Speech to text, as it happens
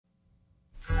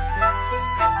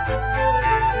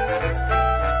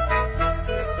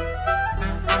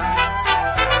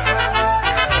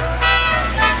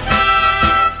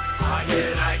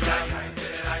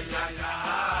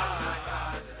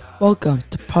Welcome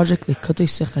to Project Likutei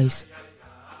Sichos.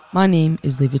 My name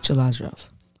is Levitcha Lazarov.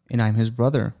 And I'm his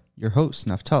brother, your host,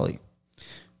 Naftali.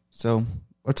 So,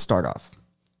 let's start off.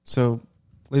 So,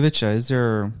 Levitcha, is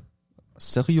there a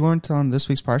sikha you learned on this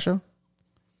week's parsha?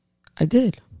 I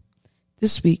did.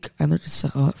 This week, I learned a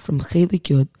sikha from Chelik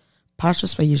Yud,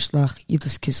 Parshas Vayishlach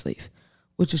Yidas Kislev,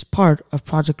 which is part of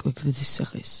Project Likutei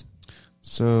Sichos.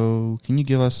 So, can you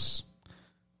give us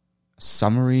a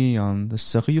summary on the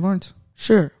sikha you learned?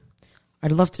 Sure,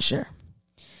 I'd love to share.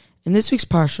 In this week's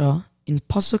parsha, in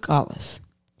Pasuk Aleph,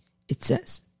 it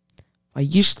says,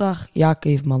 Vayishlach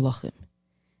Yaakov Malachim,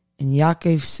 and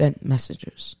Yaakov sent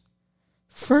messengers.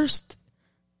 First,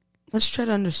 let's try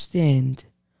to understand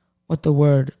what the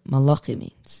word Malachim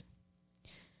means.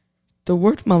 The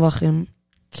word Malachim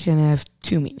can have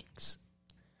two meanings.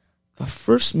 The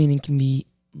first meaning can be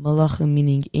Malachim,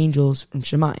 meaning angels from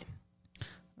Shemayim.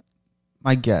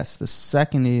 My guess. The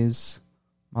second is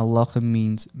Malachim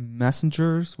means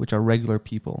messengers, which are regular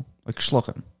people, like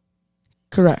shluchim.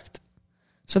 Correct.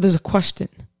 So there's a question.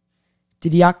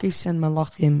 Did Yaakov send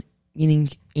Malachim, meaning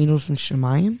angels from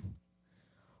Shemayim?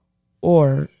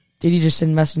 Or did he just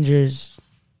send messengers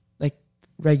like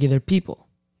regular people?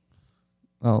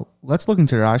 Well, let's look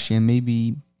into Rashi and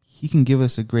maybe he can give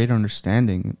us a greater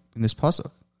understanding in this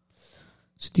pasuk.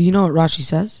 So do you know what Rashi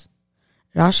says?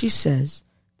 Rashi says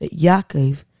that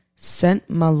Yaakov sent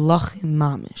Malachim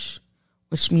Mamish,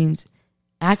 which means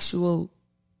actual,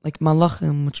 like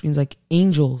Malachim, which means like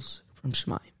angels from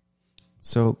Shemayim.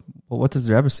 So, well, what does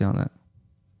the Rebbe say on that?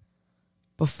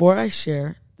 Before I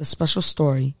share the special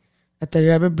story that the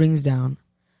Rebbe brings down,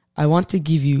 I want to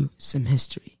give you some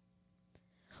history.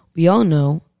 We all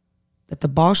know that the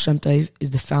Baal Shem Tov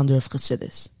is the founder of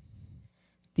Chassidus.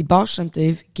 The Baal Shem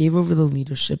Tov gave over the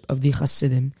leadership of the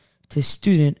Chassidim to his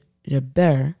student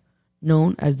Rebbe,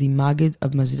 known as the Maggid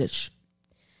of Mezritch.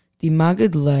 The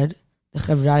Maggid led the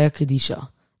Chevraya Kadisha,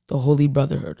 the Holy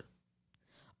Brotherhood.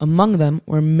 Among them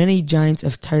were many giants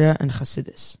of Torah and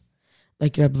Chassidus,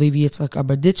 like Reb Levi Yitzchak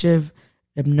Aberditchev,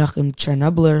 Reb Nachum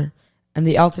Chernobler, and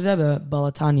the Alter Rebbe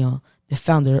Balatanya, the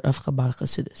founder of Chabad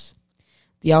Chassidus.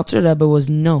 The Alter Rebbe was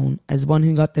known as one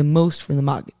who got the most from the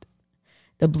Maggid.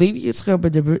 Reb Levi Yitzchak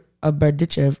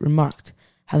Aberditchev remarked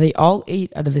how they all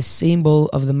ate out of the same bowl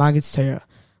of the Maggid's Torah,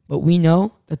 but we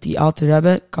know that the Alter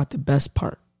Rebbe got the best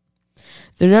part.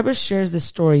 The Rebbe shares the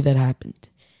story that happened.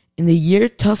 In the year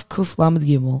Tuf Kuf Lamed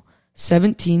Gimel,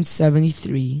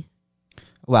 1773.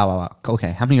 Wow.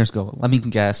 Okay, how many years ago? Let me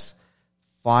guess.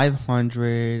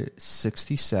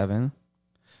 567.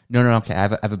 No, okay, I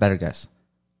have a better guess.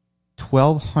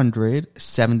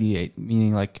 1278,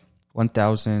 meaning like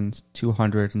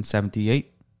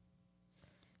 1278.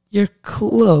 You're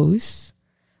close,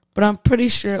 but I'm pretty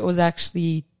sure it was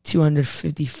actually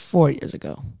 254 years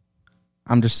ago.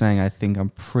 I'm just saying, I think I'm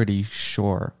pretty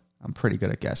sure. I'm pretty good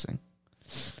at guessing.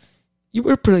 You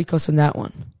were pretty close on that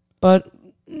one. But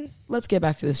let's get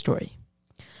back to the story.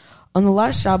 On the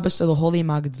last Shabbos of the Holy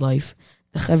Maggid's life,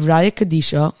 the Chevraya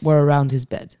Kadisha were around his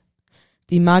bed.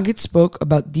 The Maggid spoke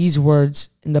about these words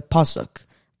in the Pasuk,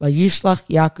 Vayishlach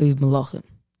Yaakov Malachim.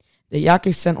 That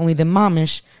Yaakov sent only the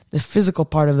Mamish, the physical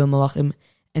part of the Malachim,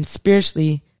 and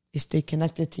spiritually they stay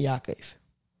connected to Yaakov.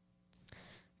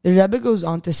 The Rebbe goes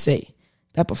on to say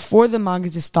that before the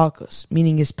Maggid's Istalkos,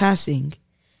 meaning his passing,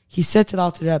 he said to the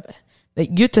Alter Rebbe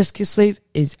that Yutas Kislev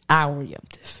is our Yom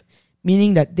Tif,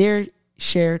 meaning that they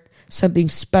shared something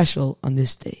special on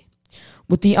this day,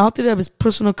 with the Alter Rebbe's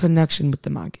personal connection with the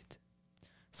Maggid.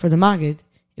 For the Maggid,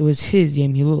 it was his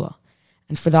Yom Hilula,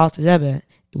 and for the Alter Rebbe,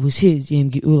 it was his Yom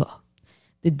Geula,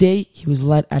 the day he was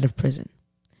let out of prison.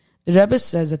 The Rebbe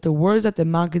says that the words that the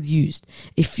Maggid used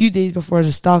a few days before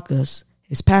his Istalkos,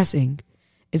 his passing,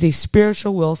 is a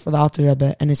spiritual will for the Alter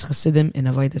Rebbe and his Chassidim in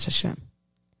Avodas Hashem.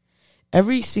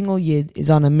 Every single Yid is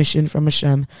on a mission from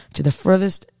Hashem to the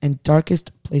furthest and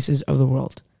darkest places of the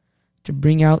world, to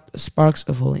bring out the sparks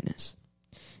of holiness.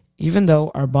 Even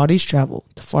though our bodies travel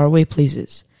to faraway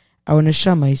places, our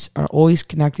neshamas are always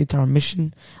connected to our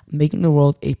mission of making the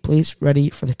world a place ready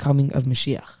for the coming of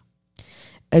Mashiach.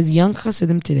 As young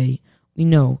Chassidim today, we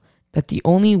know that the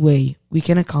only way we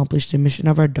can accomplish the mission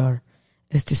of our Dar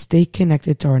is to stay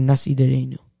connected to our Nasi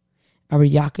Derenu, our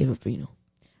Yaakov Avinu,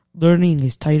 learning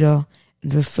his Torah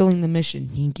and fulfilling the mission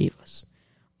he gave us.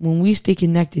 When we stay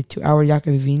connected to our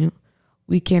Yaakov Avinu,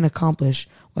 we can accomplish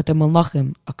what the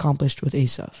Malachim accomplished with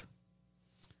Esav.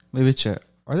 Levitcha,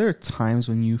 are there times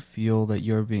when you feel that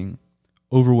you're being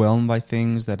overwhelmed by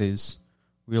things that is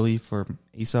really for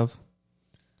Esav?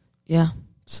 Yeah,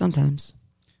 sometimes.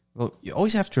 Well, you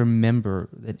always have to remember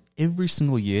that every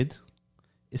single Yid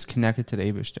is connected to the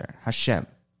Eibishter, Hashem.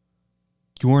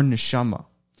 your neshama.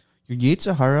 Your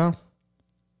Yetzer Hara,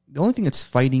 the only thing it's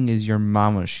fighting is your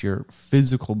mamash, your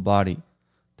physical body,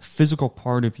 the physical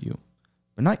part of you,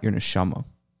 but not your neshama.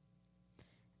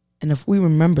 And if we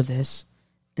remember this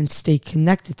and stay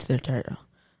connected to the Torah,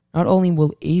 not only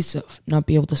will Esav not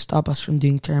be able to stop us from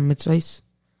doing Torah mitzvahs,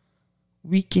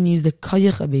 we can use the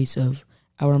koyach of Esav,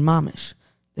 our mamish,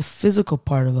 the physical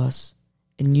part of us,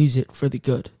 and use it for the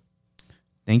good.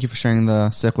 Thank you for sharing the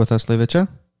sick with us, Levitcha.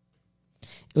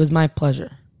 It was my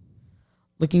pleasure.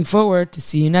 Looking forward to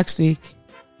see you next week.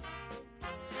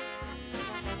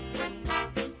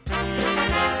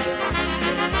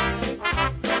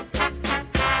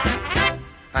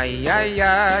 Ay ay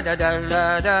ay da da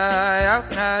da da ya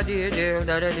na di di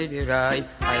da da di di rai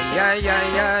ay ay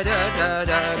ay da da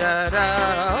da da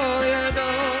da